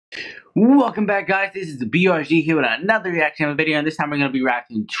Welcome back, guys. This is the BRG here with another reaction video, and this time we're gonna be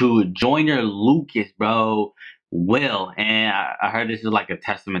reacting to Joyner Lucas, bro. Will, and I heard this is like a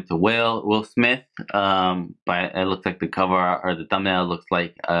testament to Will Smith. But it looks like the cover or the thumbnail looks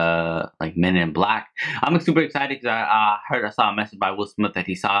like Men in Black. I'm super excited because I saw a message by Will Smith that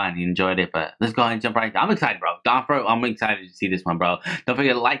he saw and he enjoyed it. But let's go ahead and jump right. I'm excited, bro. I'm excited to see this one, bro. Don't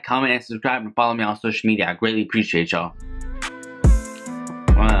forget to like, comment, and subscribe, and follow me on social media. I greatly appreciate y'all.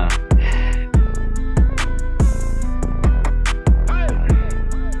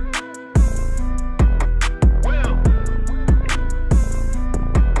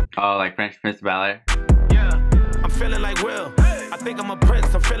 Oh, like French Prince of Bel-Air? Yeah, I'm feeling like Will. I think I'm a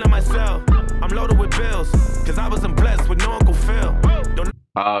prince, I'm feeling myself. I'm loaded with bills, cause I wasn't blessed with no Uncle Phil.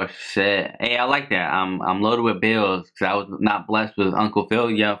 Oh shit. Hey, I like that. I'm loaded with bills, cause I was not blessed with Uncle Phil.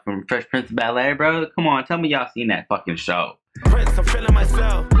 Yeah, from Fresh Prince of Bel-Air, bro. Come on, tell me y'all seen that fucking show. Prince, I'm feeling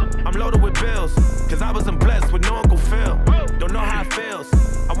myself. I'm loaded with bills, cause I wasn't blessed with no Uncle Phil. Don't know how it feels.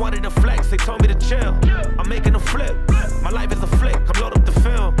 I wanted to flex, they told me to chill. I'm making a flip. My life is a flick, I'm loaded up the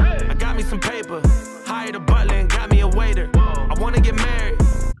film. I got me some paper, hired a butler and got me a waiter. I wanna get married.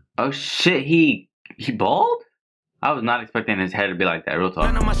 Oh shit, he bald? I was not expecting his hair to be like that, real talk.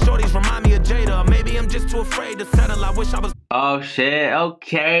 None of my shorties remind me of Jada. Maybe I'm just too afraid to settle. I wish I was. Oh shit,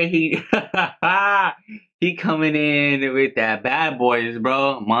 okay. He coming in with that Bad Boys,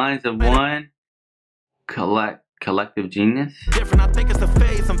 bro. Minds of One. Collective Genius. Different, I think it's a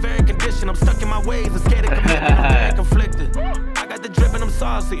phase. I'm very conditioned. I'm stuck in my ways. I'm scared of commitment. I'm very conflicted. I got the drip and I'm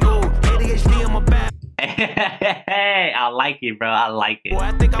saucy. Ooh, ADHD, I'm a bad. Hey, I like it, bro. I like it. Ooh,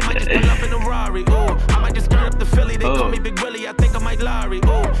 I think I might just pull up in a Rari. Ooh, I might just turn up the Philly. They call me Big Willie. I think I might Larry.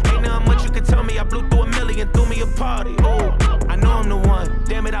 Ooh, ain't nothing much you can tell me. I blew through a million, threw me a party. Ooh, I know I'm the one.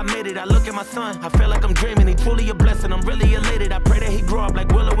 Damn it, I made it. I look at my son. I feel like I'm dreaming. He truly a blessing. I'm really elated. I pray that he grow up like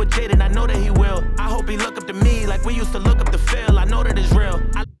Willow with Jaden. I know that he will. I hope he look up to me like we used to look up to Phil. I know that it's real.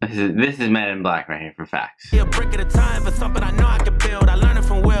 This is Men in Black right here for facts. A brick at a time for something I know I can build. I learned it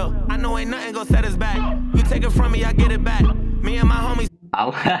from Will. I know ain't nothing gonna set us back. You take it from me, I get it back. Me and my homies. I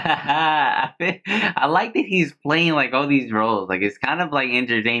like that he's playing like all these roles. Like it's kind of like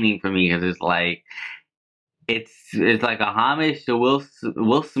entertaining for me because it's like like a homage to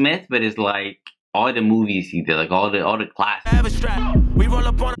Will Smith, but it's like all the movies he did, like all the classics. We roll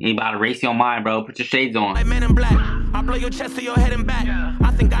up on. You about to race your mind, bro. Put your shades on. Like Men in Black. I blow your chest to your head and back.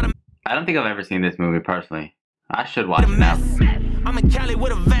 I don't think I've ever seen this movie personally. I should watch it now. I'm in Cali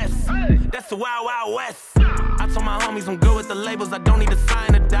with a vest. That's the Wild Wild West. I told my homies I'm good with the labels. I don't need to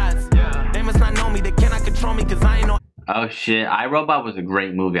sign the dots. They must not know me. They cannot control me because I ain't no. Oh shit, iRobot was a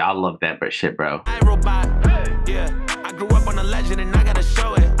great movie. I love that, but shit, bro. iRobot. Yeah, I grew up on a legend and I gotta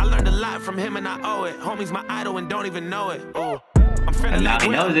show it. I learned a lot from him and I owe it. Homie's my idol and don't even know it. Oh, I'm feeling like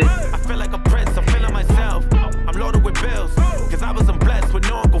Will. I feel like a prince. I'm feeling myself. I'm loaded with bills because I wasn't blessed with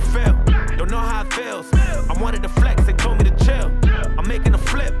no Uncle Phil. Don't know how it feels. I wanted to flex. They told me to chill. I'm making a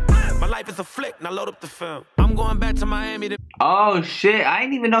flip. My life is a flick. Now load up the film. I'm going back to Miami to. Oh shit! I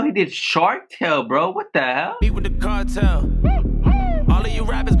didn't even know he did Shark Tale, bro. What the hell? Meet with the cartel. All of you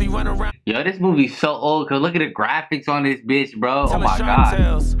rappers be running around. Yo, this movie's so old. Cause look at the graphics on this bitch, bro. Oh my god.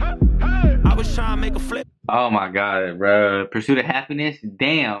 I was trying to make a flip. Oh my god, bro. Pursuit of Happiness.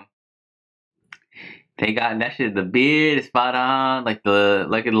 Damn. They got that shit. The beard is spot on, like a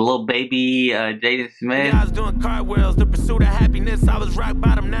little baby Jaden Smith. Yeah, I was doing cartwheels. The pursuit of happiness. I was rock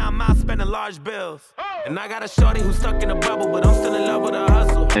bottom. Now I'm out spending large bills. And I got a shorty who's stuck in a bubble, but I'm still in love with her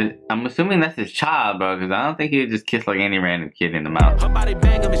hustle. I'm assuming that's his child, bro, because I don't think he would just kiss like any random kid in the mouth. Her body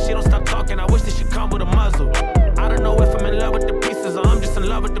banging, but she don't stop talking. I wish that she come with a muzzle. I don't know if I'm in love with the pieces or I'm just in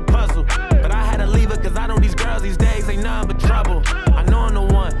love with the puzzle. But I had to leave her because I know these girls these days ain't nothing but trouble. I know I'm the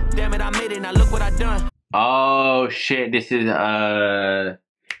one. Damn it, I made it. Now look what I done. Oh shit, this is I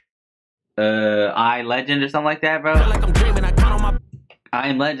Legend or something like that, bro. Feel like I'm dreaming. I count on my. I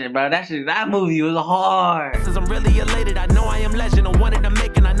Am Legend, bro. That movie was hard. I'm really elated. I know I am legend. I wanted to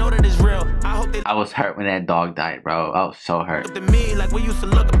make and I know that it's real. I hope that. I was hurt when that dog died, bro. I was so hurt. Look at me like we used to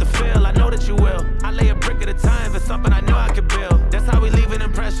look up the Phil. I know that you will. I lay a brick at a time for something I know I can build. That's how we leave an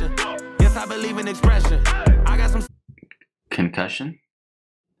impression. Yes, I believe in expression. I got some Concussion.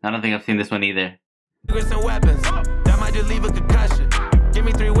 I don't think I've seen this one either. Cigarettes and weapons. That might just leave a concussion. Give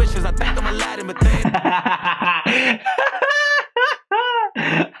me 3 wishes. I think I'm Aladdin, but they.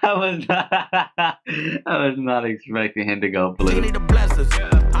 I was not expecting him to go blue. You need to bless us.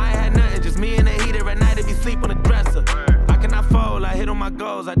 I ain't had nothing, just me and the heater at night if you sleep on the dresser. I cannot fold, I hit on my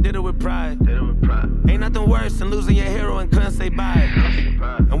goals, I did it with pride. Ain't nothing worse than losing your hero and couldn't say bye.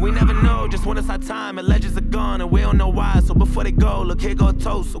 And we never know just when it's our time, and legends are gone and we don't know why. So before they go, look, here go a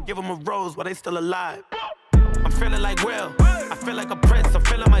toast. So give them a rose while they still alive. I'm feeling like Will, I feel like a prince, I'm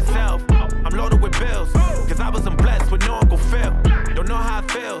feeling myself. I'm loaded with bills, cause I wasn't blessed with no Uncle Phil. Don't know how it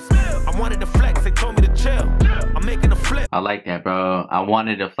feels, I wanted to flex, they told me to chill. I'm making a flip. I like that, bro. I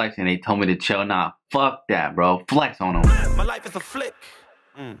wanted to flex and they told me to chill. Nah, fuck that, bro. Flex on them. My life is a flick.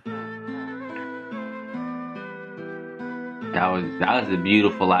 That was a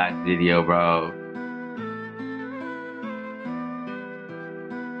beautiful ass video, bro.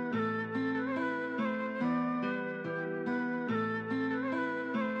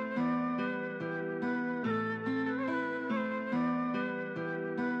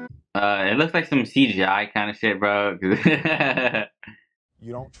 It looks like some CGI kind of shit, bro.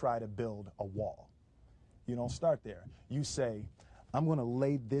 You don't try to build a wall. You don't start there. You say, I'm going to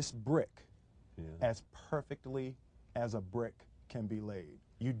lay this brick as perfectly as a brick can be laid.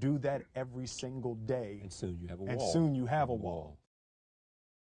 You do that every single day. And soon you have a wall. And soon you have a wall.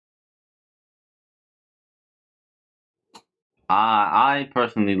 I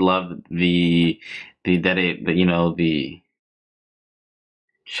personally love the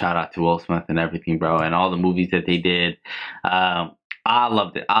shout out to Will Smith and everything, bro, and all the movies that they did. I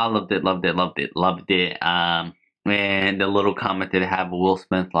loved it. Loved it. And the little comment that I have of Will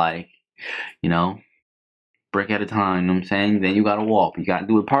Smith, like, brick at a time, you know what I'm saying? Then you gotta walk. You gotta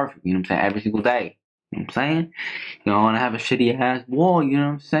do it perfect, you know what I'm saying? Every single day. You know what I'm saying? You don't want to have a shitty ass wall, you know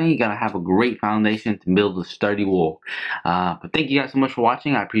what I'm saying? You gotta have a great foundation to build a sturdy wall. But thank you guys so much for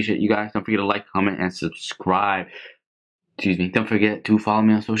watching. I appreciate you guys. Don't forget to like, comment, and subscribe. Excuse me. Don't forget to follow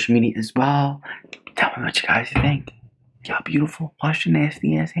me on social media as well. Tell me what you guys think. Y'all beautiful. Wash your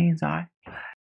nasty ass hands, alright?